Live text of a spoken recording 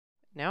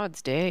Now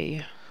it's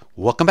day.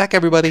 Welcome back,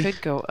 everybody.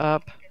 Could go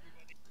up.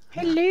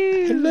 Hello.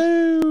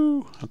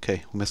 Hello.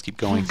 Okay, we must keep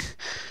going.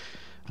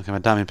 Okay, my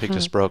diamond pick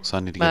just broke, so I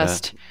need to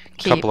Must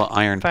get a couple of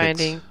iron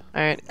finding picks.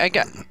 iron. I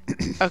got.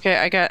 Okay,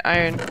 I got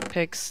iron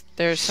picks.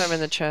 There's some in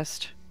the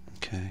chest.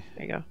 Okay.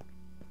 There you go.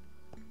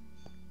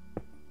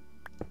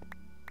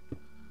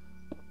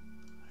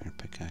 Iron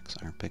pickaxe.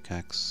 Iron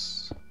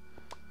pickaxe.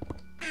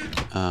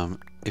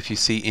 If you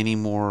see any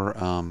more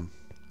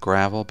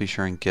gravel, be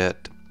sure and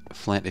get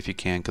flint if you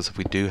can, because if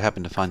we do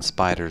happen to find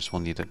spiders, we'll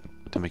need it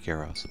to make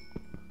arrows.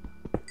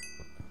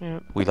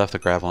 Yep. We left the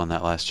gravel in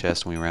that last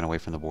chest when we ran away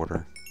from the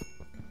border.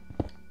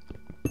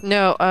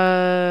 No,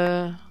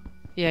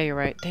 yeah, you're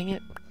right. Dang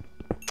it.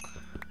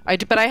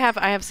 But I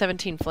have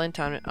 17 flint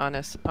on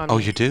us. Oh,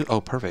 you do?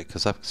 Oh, perfect.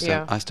 Because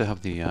Yeah. I still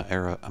have the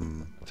arrow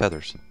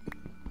feathers.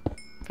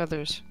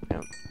 Feathers.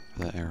 Yep.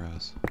 For the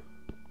arrows.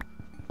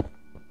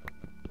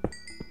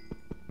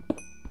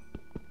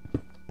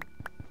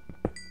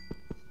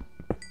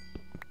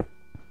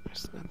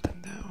 There's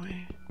nothing that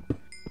way.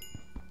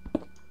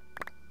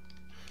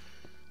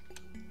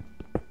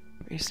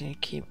 We just need to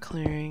keep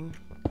clearing.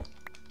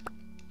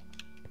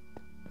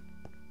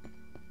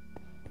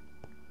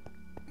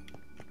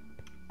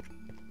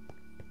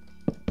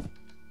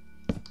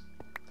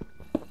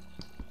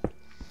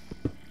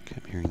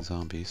 Hearing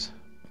zombies.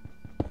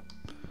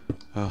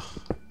 Oh,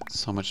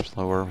 so much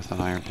slower with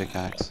an iron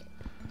pickaxe.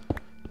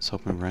 Let's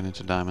hope we run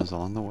into diamonds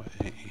along the way.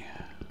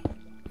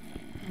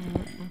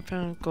 I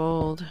found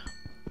gold.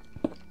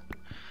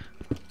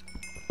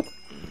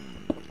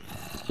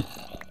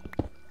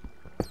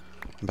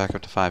 I'm back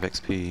up to 5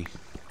 XP.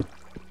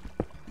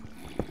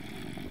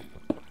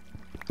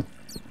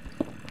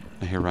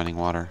 I hear running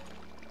water.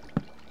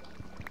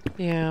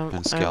 Yeah, And I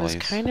was skellies.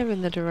 kind of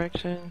in the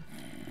direction.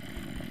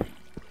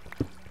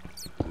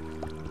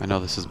 I know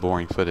this is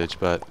boring footage,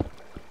 but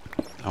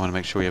I want to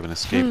make sure we have an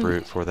escape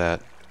route for that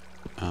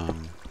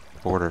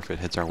border if it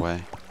hits our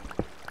way.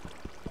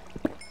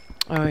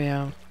 Oh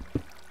yeah.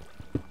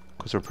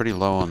 Because we're pretty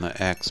low on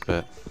the X,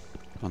 but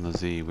on the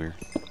Z we're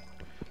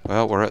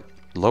at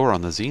lower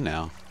on the Z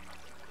now.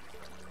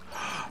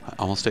 I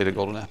almost ate a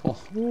golden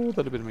apple. Oh,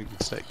 that'd have been a big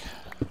mistake.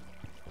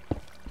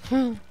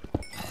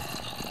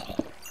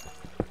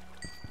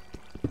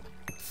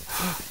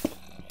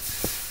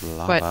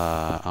 Lava. What?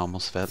 I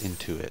almost fell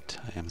into it.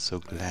 I am so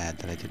glad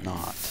that I did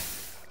not.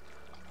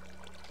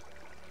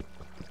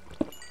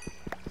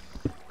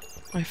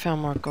 I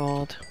found more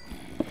gold.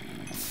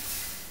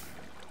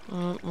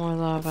 More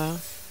lava.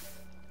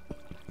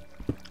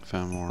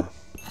 Found more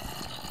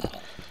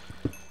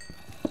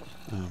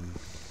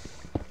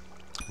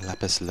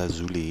lapis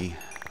lazuli.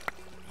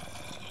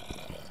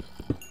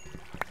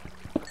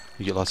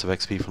 You get lots of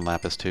XP from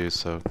lapis too,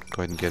 so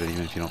go ahead and get it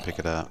even if you don't pick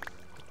it up.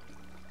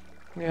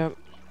 Yep.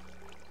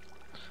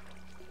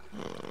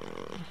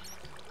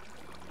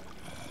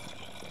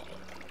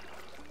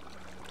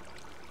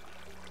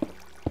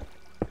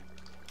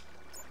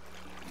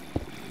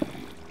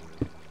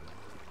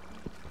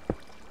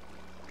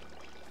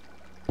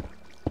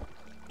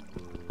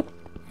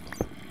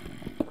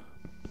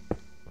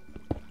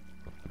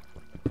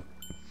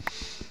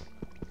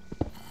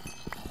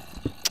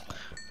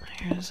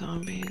 Here's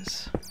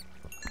zombies.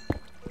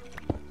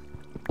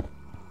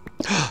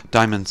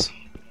 Diamonds.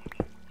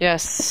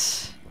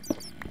 Yes.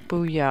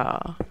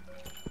 Booyah.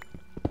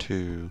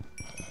 2,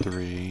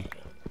 3,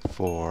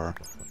 4,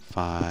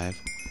 5,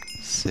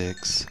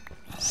 6,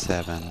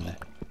 7,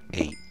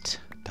 8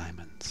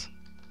 diamonds.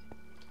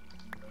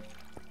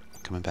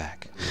 Coming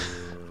back.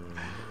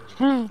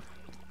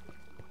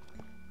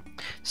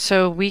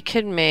 So we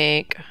could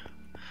make...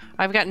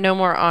 I've got no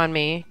more on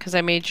me, because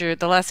I made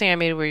the last thing I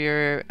made were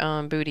your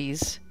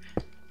booties.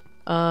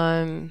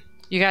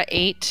 You got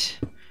 8.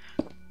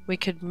 We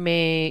could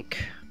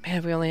make... Man,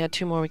 if we only had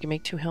 2 more, we could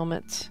make 2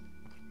 helmets.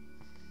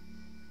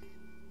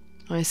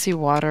 I see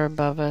water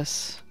above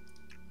us.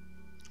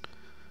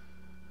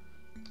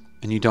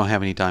 And you don't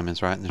have any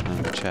diamonds, right? And there's none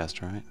in the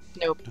chest, right?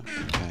 Nope. No.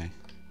 Okay.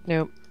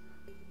 Nope.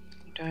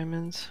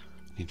 Diamonds.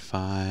 Need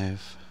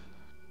 5.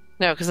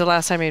 No, because the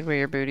last I made were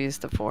your booties,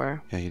 the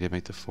 4. Yeah, you did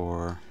make the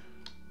 4.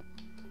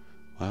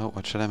 Well,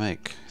 what should I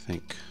make? I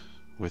think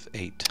with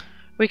 8.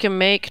 We can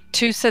make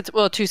 2 sets.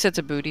 Well, 2 sets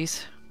of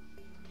booties.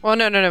 Well,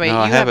 no, wait.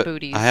 No, You have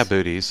booties. I have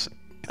booties.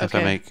 If I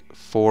Okay. make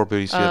 4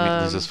 booties,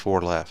 there's just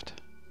 4 left.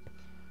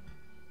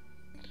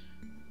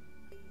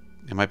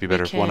 It might be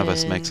better if one of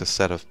us makes a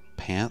set of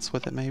pants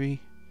with it,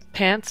 maybe?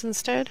 Pants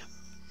instead?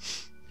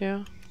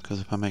 Yeah.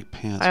 Because if I make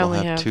pants, I we'll only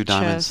have have 2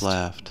 diamonds chest.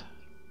 left.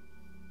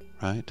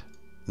 Right?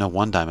 No,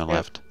 1 diamond Yep.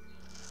 left.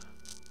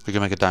 We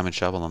can make a diamond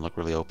shovel and look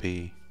really OP.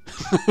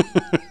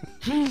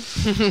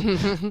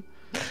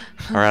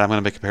 Alright, I'm going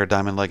to make a pair of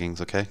diamond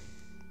leggings, okay?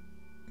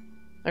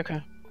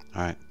 Okay.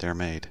 Alright, they're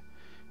made.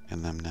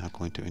 And I'm now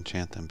going to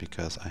enchant them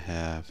because I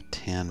have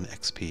 10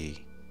 XP.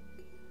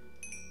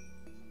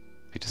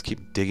 I just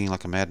keep digging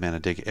like a madman. I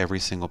dig every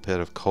single pit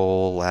of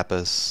coal,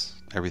 lapis,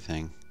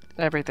 everything.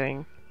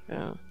 Everything.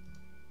 Yeah.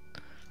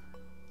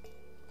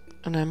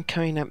 And I'm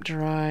coming up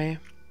dry.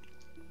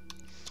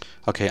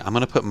 Okay, I'm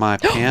gonna put my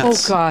Oh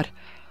pants. God.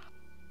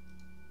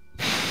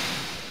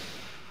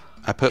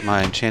 I put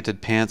my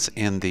enchanted pants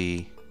in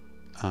the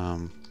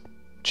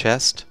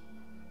chest,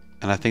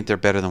 and I think they're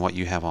better than what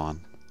you have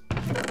on.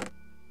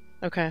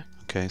 Okay.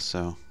 Okay,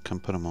 so come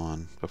put them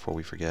on before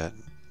we forget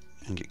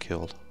and get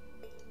killed.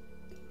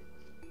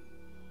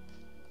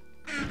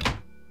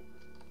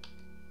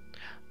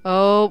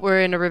 Oh,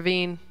 we're in a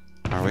ravine.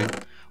 Are we?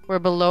 We're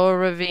below a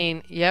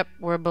ravine. Yep,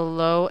 we're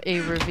below a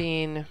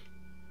ravine.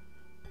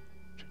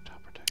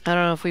 I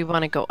don't know if we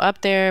want to go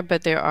up there,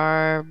 but there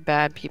are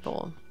bad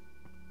people.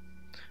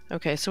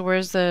 Okay, so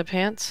where's the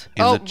pants?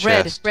 In oh, the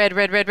chest. red.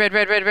 Right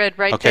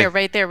Okay. there,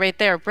 right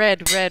there.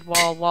 Red,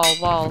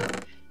 wall.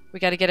 We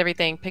got to get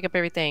everything. Pick up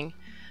everything.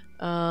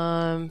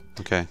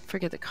 Okay.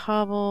 Forget the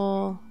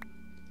cobble.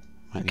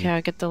 Might Okay, need,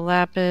 I'll get the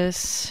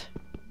lapis.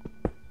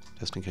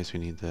 just in case we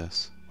need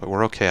this. But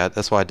we're okay.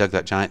 That's why I dug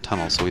that giant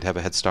tunnel, so we'd have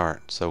a head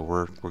start. So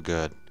we're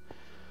good.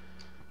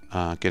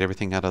 Get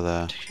everything out of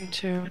the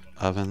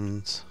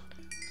ovens.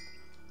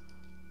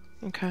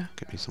 Okay.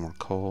 Get me some more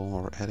coal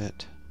or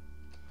edit.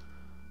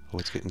 Oh,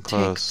 it's getting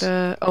close.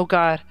 Oh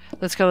God.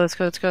 Let's go. Okay.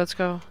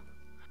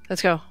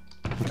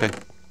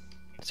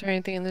 Is there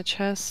anything in the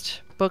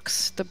chest?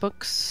 The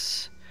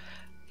books.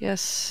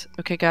 Yes.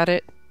 Okay, got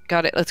it.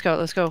 Let's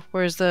go.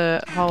 Where's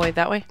the hallway?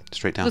 That way?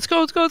 Straight down. Let's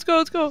go.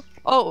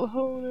 Oh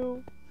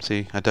no.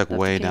 See, I dug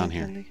way down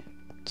here. Candy.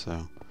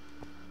 So,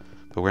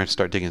 but we're going to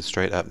start digging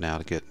straight up now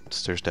to get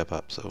stair step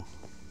up, so.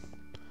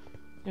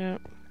 Yeah.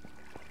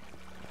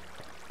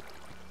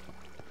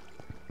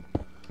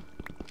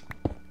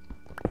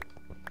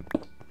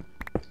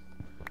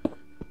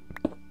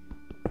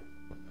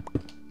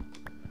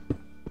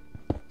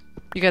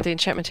 You got the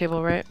enchantment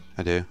table, right?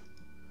 I do.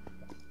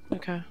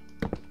 Okay.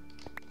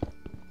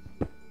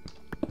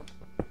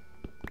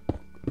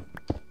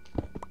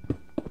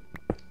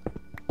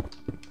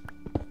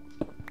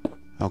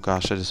 Oh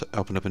gosh, I just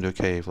opened up into a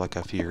cave like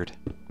I feared.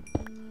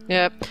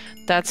 Yep.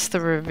 That's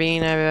the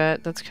ravine, I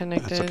bet. That's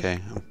connected. That's okay.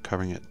 I'm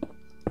covering it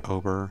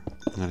over.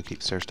 I'm going to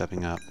keep stair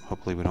stepping up.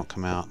 Hopefully we don't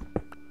come out.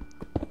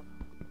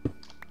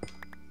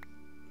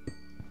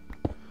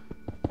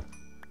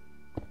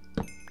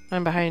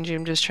 I'm behind you.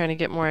 I'm just trying to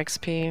get more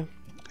XP.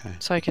 Okay.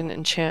 So I can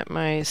enchant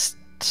my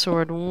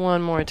sword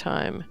one more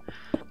time.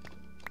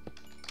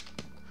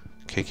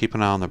 Okay, keep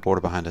an eye on the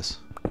border behind us.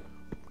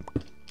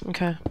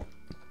 Okay.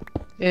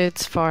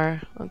 It's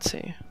far. Let's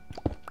see.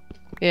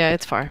 Yeah,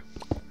 it's far.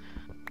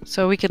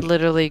 So we could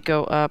literally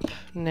go up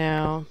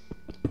now.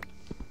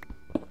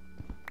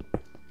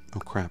 Oh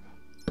crap.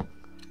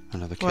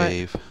 Another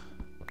cave.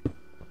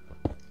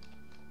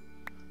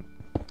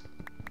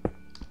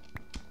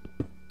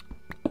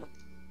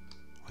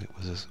 Wait,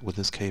 would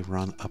this cave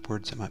run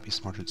upwards? It might be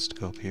smarter just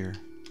to go up here.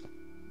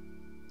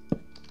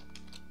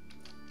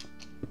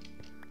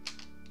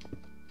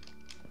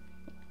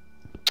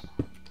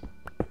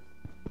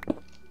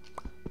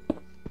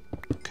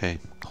 Okay,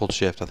 hold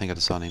shift. I think I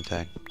just saw a name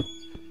tag.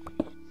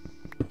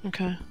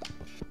 Okay.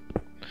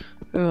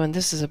 Ooh, and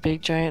this is a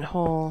big giant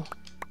hole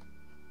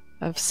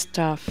of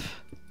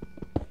stuff.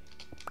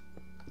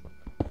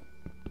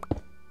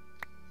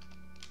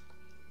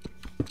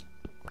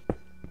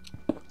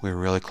 We're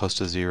really close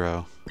to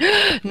 0.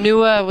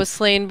 Nua was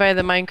slain by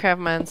the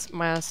Minecraft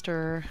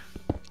master.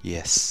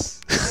 Yes.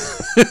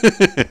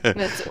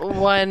 That's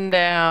one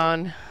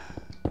down.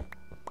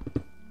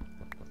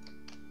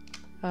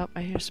 Oh,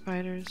 I hear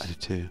spiders. I do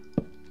too.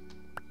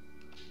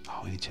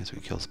 Oh, any chance we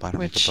can kill a spider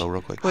with a bow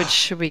real quick? Which,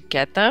 should we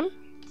get them?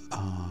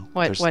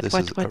 What? This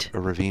is a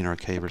ravine or a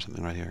cave or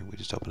something right here we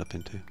just opened up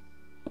into.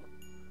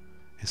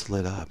 It's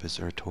lit up. Is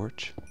there a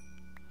torch?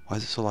 Why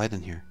is it so light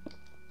in here?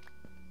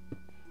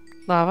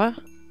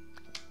 Lava?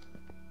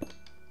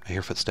 I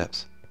hear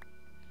footsteps.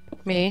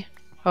 Me?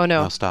 Oh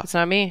no, No, stop. It's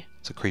not me.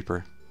 It's a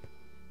creeper.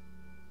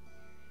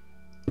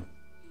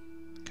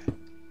 Okay.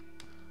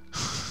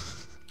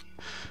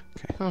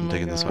 Okay, Oh I'm my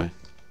digging this God. way.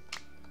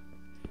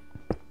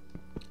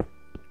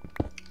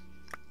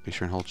 Be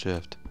sure and hold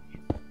shift.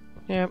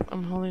 Yep,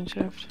 I'm holding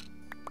shift.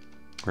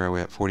 Where are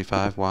we at?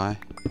 45 Y,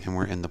 and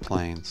we're in the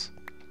plains.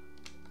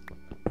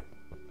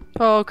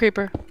 Oh,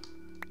 creeper.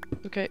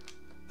 Okay.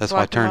 That's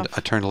why I Block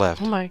him turned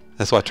left. Oh my.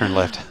 That's why I turned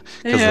left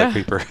because of that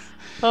creeper.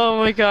 Oh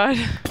my God.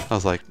 I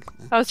was like,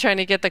 I was trying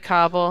to get the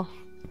cobble.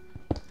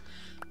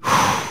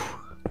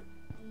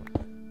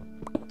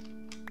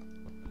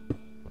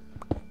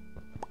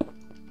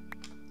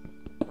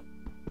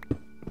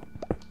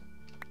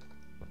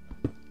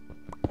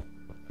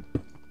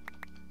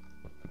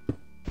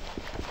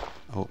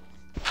 oh.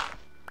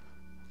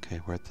 Okay,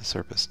 we're at the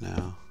surface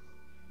now.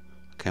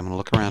 Okay, I'm gonna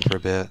look around for a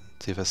bit,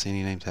 see if I see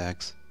any name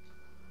tags.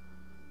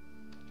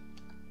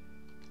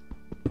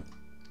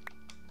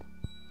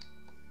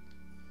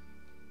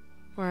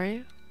 Where are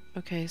you?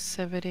 Okay,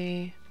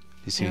 70.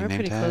 You see Yeah, we're any name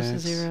pretty tags?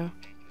 close to 0.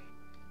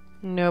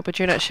 No, but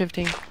you're not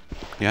shifting.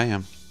 Yeah, I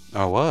am.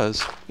 Oh, I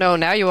was. No,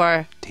 now you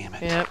are. Damn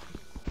it. Yep.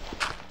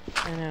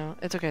 I know.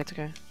 It's okay, it's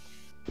okay.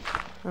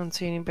 I don't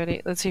see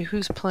anybody. Let's see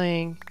who's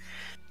playing.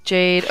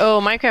 Jade.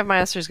 Oh, Minecraft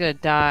Master's gonna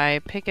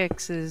die.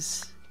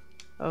 Pickaxes.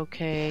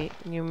 okay.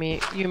 You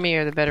and me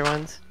are the better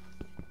ones.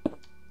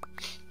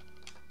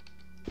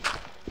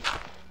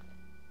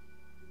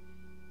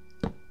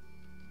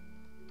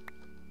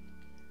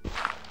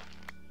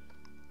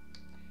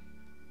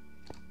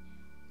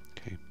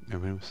 Okay,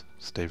 everyone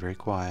stay very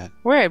quiet.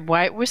 We're at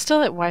Y. We're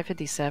still at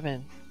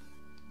Y57.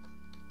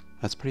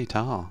 That's pretty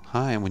tall.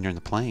 High when you're in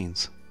the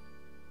plains.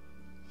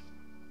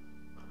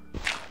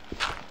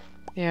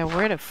 Yeah,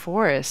 we're in a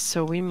forest,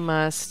 so we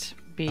must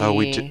be. Oh,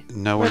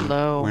 no, we're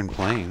low. We're in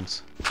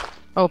plains.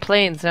 Oh,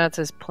 plains. Now it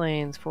says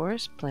plains.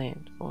 Forest,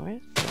 plains,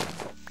 forest.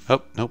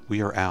 Oh, nope,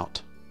 we are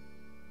out.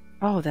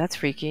 Oh, that's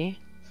freaky.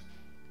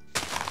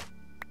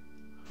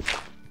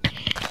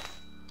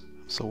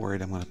 I'm so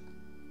worried I'm gonna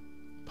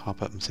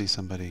pop up and see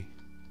somebody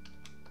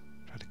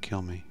try to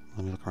kill me.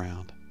 Let me look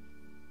around.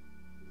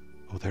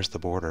 Oh, there's the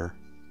border.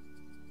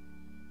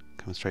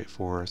 Coming straight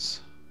for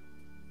us.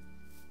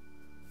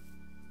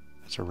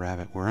 There's a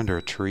rabbit. We're under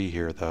a tree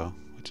here, though,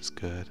 which is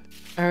good.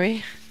 Are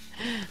we?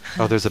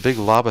 Oh, there's a big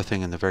lava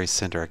thing in the very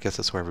center. I guess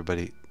that's where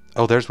everybody...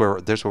 Oh, there's where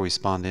we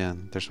spawned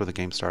in. There's where the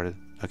game started.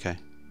 Okay.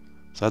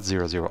 So that's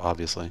 0-0,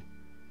 obviously.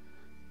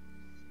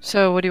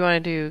 So what do you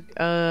want to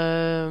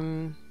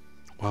do?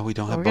 Well, we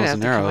don't have we're bows gonna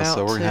and have to come arrows,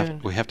 so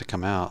out we have to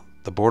come out.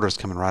 The border's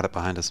coming right up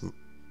behind us.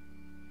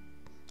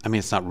 I mean,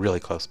 it's not really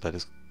close, but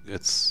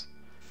it's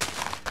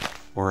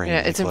we're Yeah,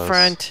 it's close. in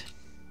front.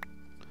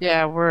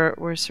 Yeah,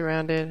 we're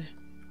surrounded.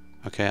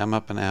 Okay, I'm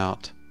up and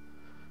out.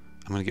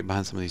 I'm gonna get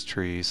behind some of these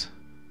trees.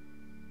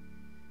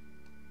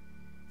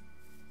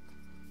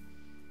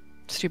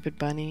 Stupid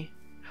bunny.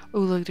 Oh,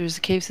 look, there's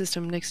a cave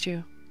system next to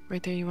you.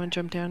 Right there. You want to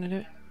jump down into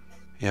it?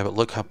 Yeah, but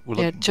look,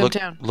 Jump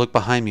down. Look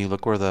behind me.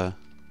 Look where the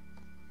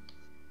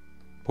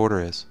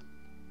border is.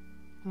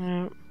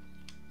 Yeah.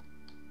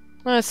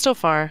 Well, it's still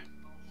far.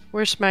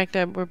 We're smack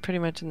dab. We're pretty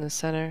much in the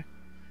center.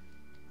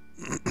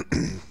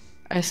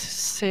 I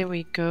say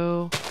we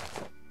go.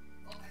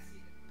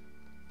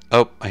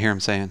 Oh, I hear him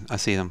saying. I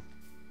see them.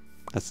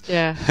 That's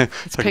Yeah.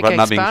 It's talking about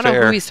not being I don't know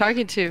fair. who he's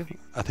talking to.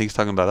 I think he's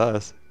talking about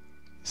us.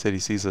 He said he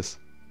sees us.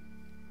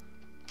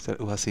 He said,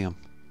 "Oh, I see him.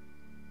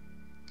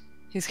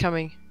 He's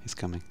coming. He's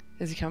coming."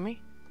 Is he coming?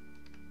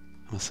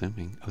 I'm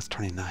assuming. Oh, it's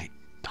turning night.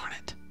 Darn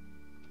it.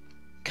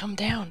 Come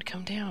down.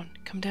 Come down.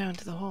 Come down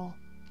to the hole.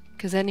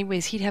 Because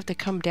anyways, he'd have to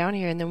come down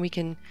here, and then we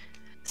can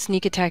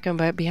sneak attack him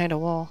behind a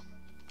wall.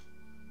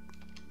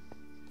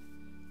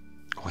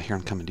 Oh, I hear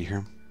him coming. Do you hear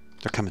him?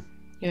 They're coming.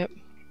 Yep.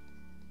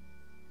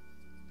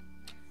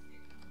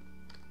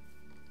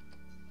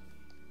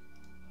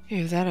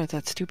 Either that or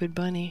that stupid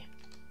bunny.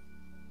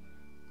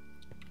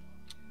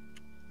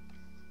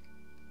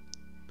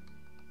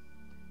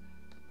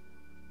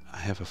 I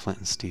have a flint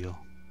and steel.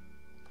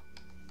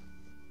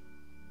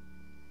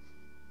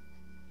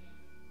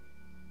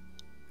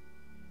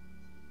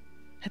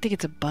 I think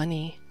it's a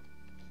bunny.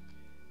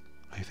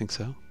 Oh, you think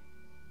so?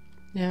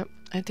 Yep.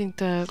 I think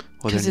Well,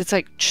 because then- it's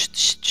like.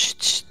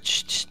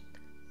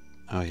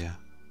 Oh, yeah.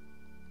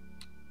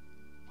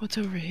 What's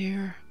over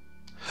here?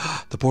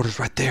 The border's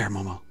right there,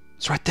 Momo.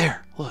 It's right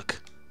there.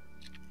 Look.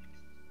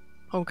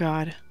 Oh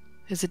God,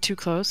 is it too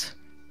close?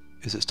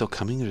 Is it still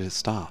coming or did it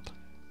stop?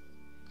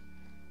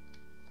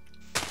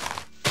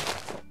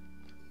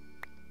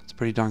 It's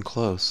pretty darn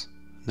close.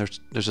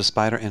 There's a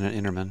spider and an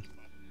Enderman.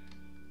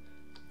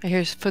 I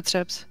hear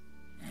footsteps.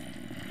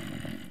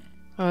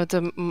 Oh, it's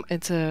a Oh,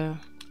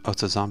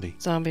 it's a zombie.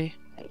 zombie.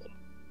 There's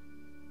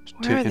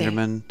Where are two they?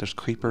 Endermen. There's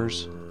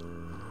creepers.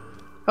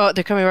 Oh,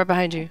 they're coming right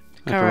behind you.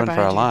 We have to run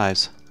for our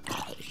lives.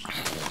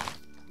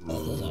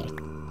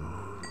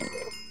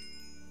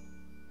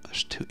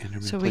 There's two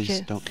Endermen. So we Please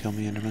can- don't kill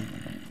me, Enderman.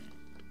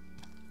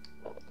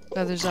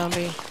 Another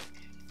zombie.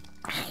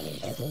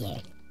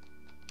 I'm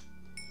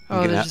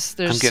Oh, getting there's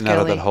I'm getting out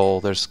of that skelly.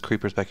 hole. There's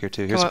creepers back here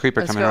too. Here's Come a on,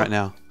 creeper let's coming go. right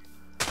now.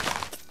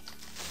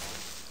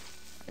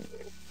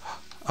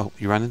 Oh,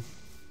 you running?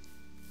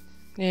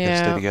 You gotta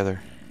stay Yeah.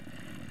 together.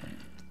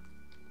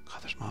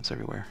 God, there's mobs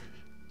everywhere.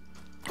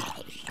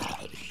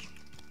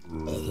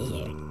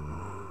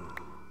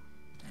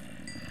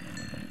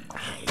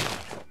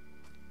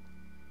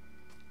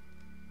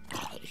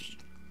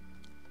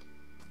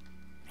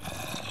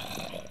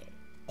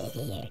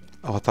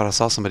 Oh, I thought I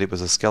saw somebody. It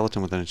was a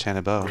skeleton with an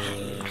enchanted bow.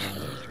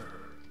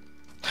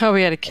 Oh,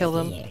 we had to kill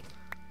them.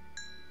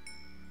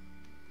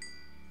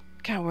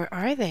 God, where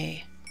are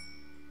they?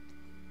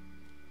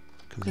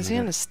 Comes Is he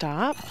another, gonna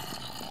stop?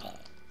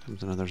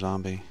 comes another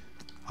zombie.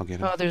 I'll get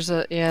him. Oh, there's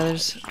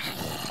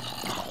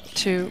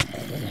two.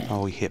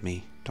 Oh, he hit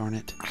me. Darn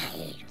it.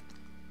 I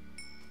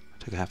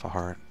took half a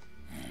heart.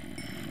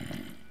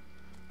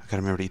 I gotta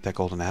remember to eat that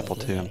golden apple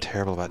too. I'm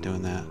terrible about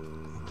doing that.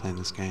 I'm playing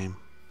this game.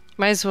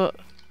 Might as well.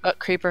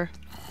 Creeper.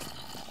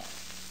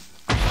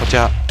 Watch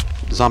out!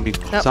 Zombie!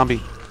 Nope.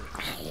 Zombie!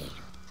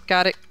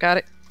 Got it. Got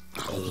it.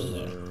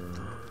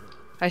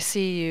 I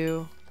see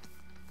you.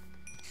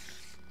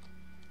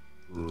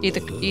 Eat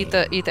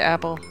the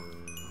apple.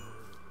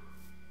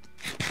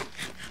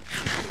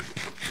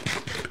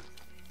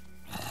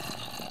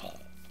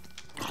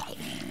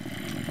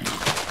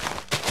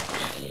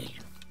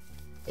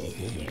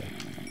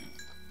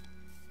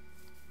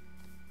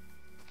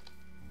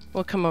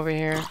 We'll come over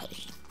here.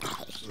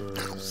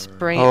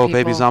 Spray Oh, people.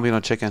 baby zombie on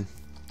a chicken.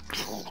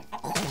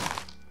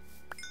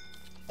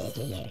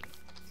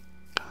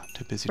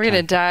 Too busy. We're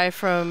gonna die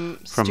from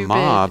stupid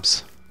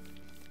mobs.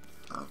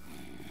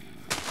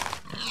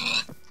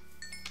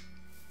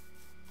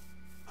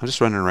 I'm just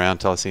running around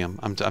until I see them.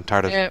 I'm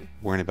tired of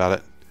worrying about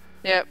it.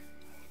 Yep.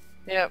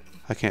 Yep.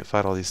 I can't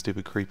fight all these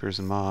stupid creepers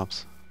and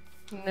mobs.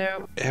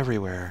 Nope.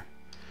 Everywhere.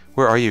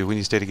 Where are you when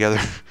you stay together?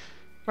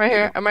 Right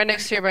here. I'm right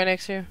next to you. Right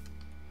next to you.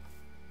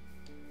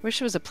 Wish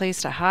there was a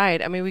place to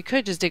hide. I mean, we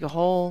could just dig a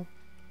hole.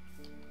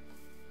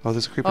 Oh,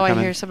 there's a creeper coming.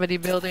 coming. I hear somebody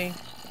building.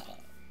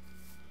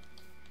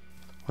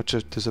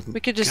 There's a...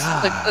 We could just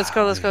let's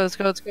go. Let's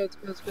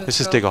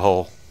just dig a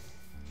hole.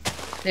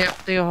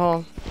 Yep, dig a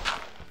hole.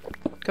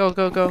 Go.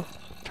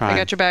 Trying. I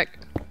got your back.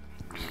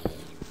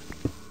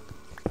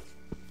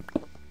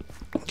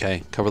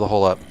 Okay, cover the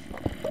hole up.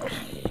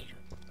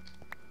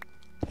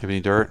 Have any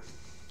dirt?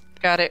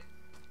 Got it.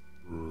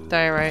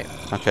 Diorite.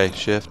 Okay,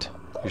 shift.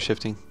 You're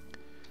shifting.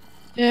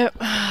 Yep.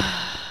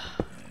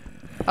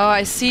 Oh,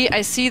 I see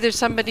there's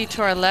somebody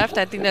to our left.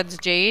 I think that's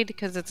Jade,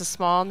 because it's a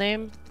small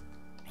name.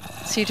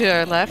 See to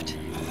our left?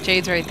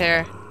 Jade's right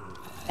there.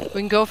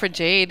 We can go for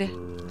Jade.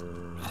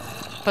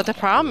 But the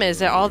problem is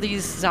that all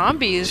these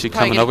zombies She's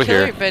probably coming gonna over kill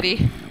here.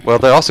 everybody. Well,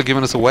 they're also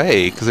giving us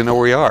away, because they know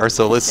where we are,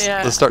 so let's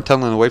start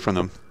tunneling away from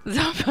them.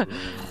 They're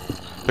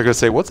gonna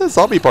say, what's that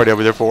zombie party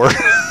over there for?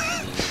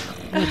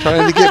 They're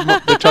trying to get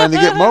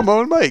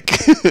Momo and Mike.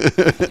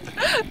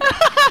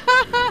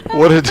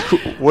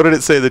 What did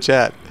it say in the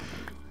chat?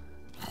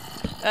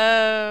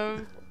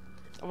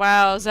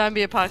 Wow,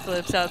 zombie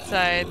apocalypse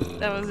outside.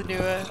 That was a new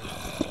one.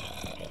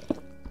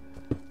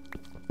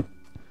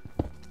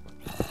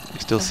 You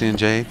still seeing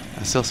Jade?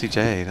 I still see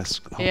Jade. I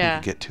hope we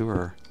can get to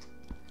her.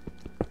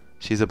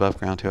 She's above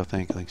ground too, I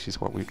think. I think she's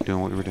doing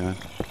what we were doing.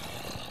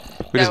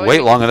 We just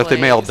wait long enough, they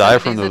may all die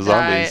from those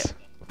zombies.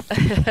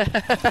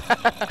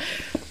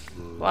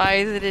 Why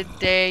isn't it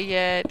day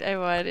yet? I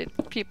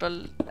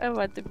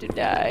want them to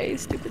die,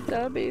 stupid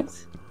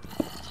zombies.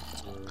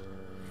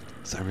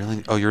 Is that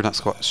really? Oh, you're not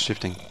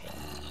shifting.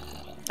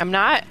 I'm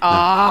not?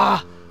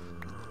 Ah! No.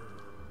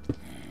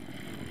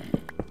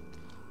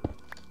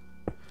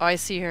 Oh, I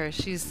see her.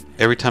 She's...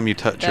 Every time you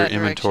touch your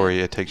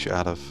inventory, it takes you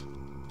out of...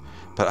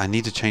 But I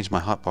need to change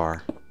my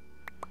hotbar.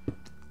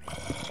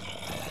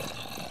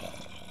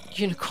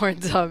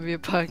 Unicorn zombie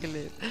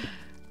apocalypse.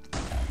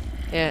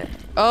 Yeah.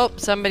 Oh,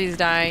 somebody's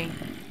dying.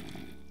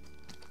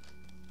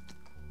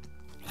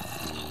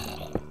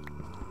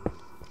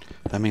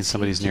 That means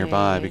somebody's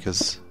nearby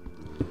because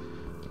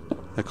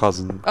they're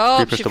causing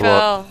creepers she to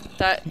blow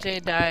fell. up.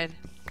 Jade died.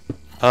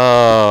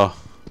 Oh.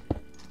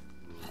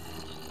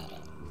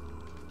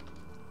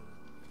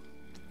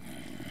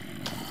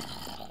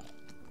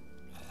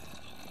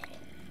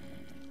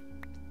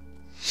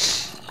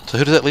 So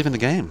who does that leave in the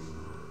game?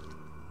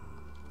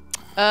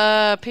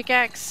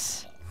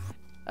 Pickaxe,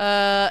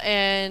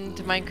 and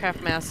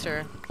Minecraft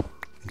Master.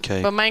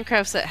 Okay. But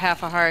Minecraft's at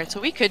half a heart,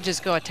 so we could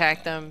just go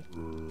attack them.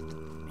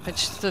 But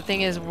the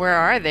thing is, where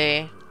are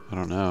they? I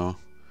don't know.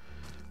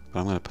 But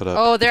I'm gonna put up...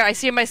 Oh, there! I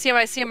see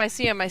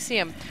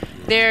him!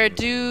 They're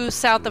due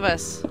south of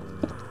us.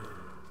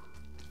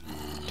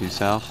 Due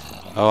south?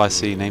 Oh, I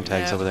see name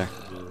tags over there.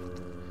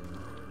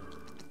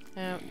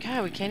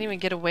 God, we can't even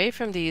get away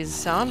from these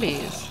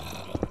zombies.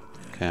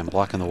 Okay, I'm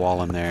blocking the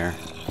wall in there.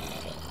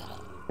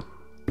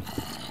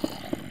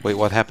 Wait,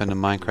 what happened to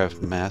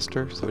Minecraft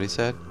Master? Is that what he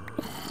said?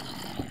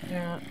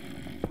 Yeah.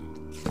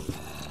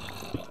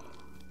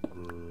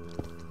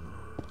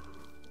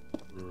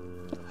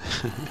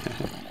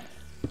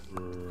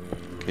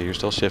 Okay, you're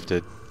still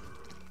shifted.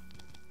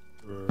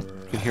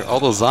 You can hear all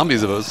those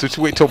zombies of us. Should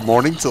you wait till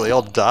morning till they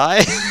all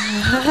die?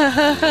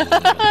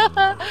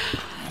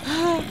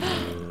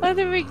 I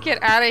think we can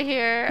get out of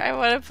here. I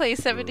want to play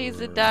 7 Days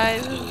to Die.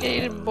 This is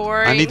getting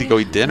boring. I need to go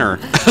eat dinner.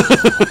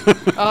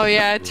 Oh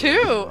yeah,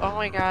 too. Oh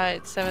my god,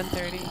 it's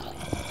 7:30.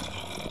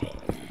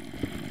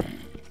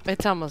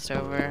 It's almost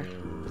over.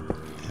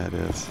 Yeah, it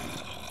is.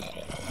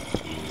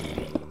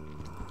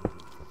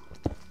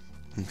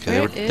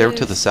 Okay, they were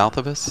to the south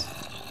of us?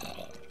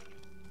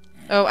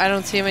 Oh, I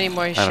don't see him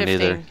anymore. He's shifting. I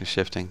don't either. He's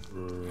shifting.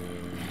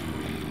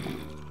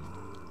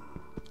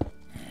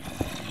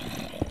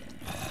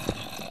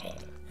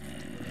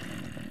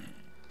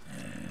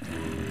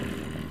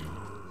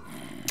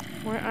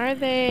 Where are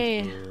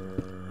they?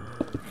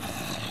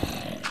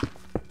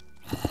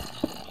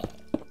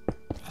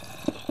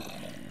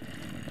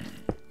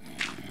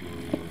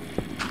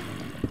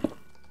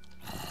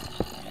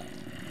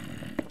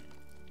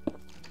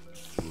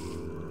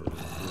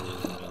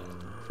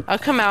 I'll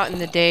come out in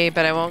the day,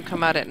 but I won't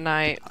come out at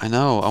night. I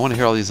know. I want to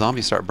hear all these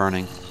zombies start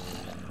burning.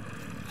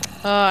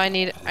 Oh, I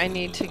need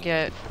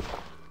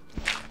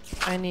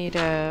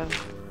a...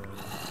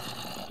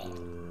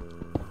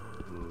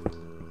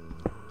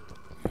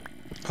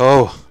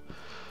 Oh.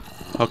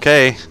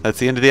 Okay, that's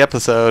the end of the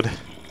episode.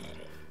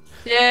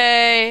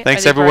 Yay!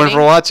 Thanks everyone for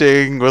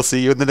watching. We'll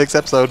see you in the next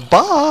episode.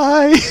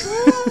 Bye!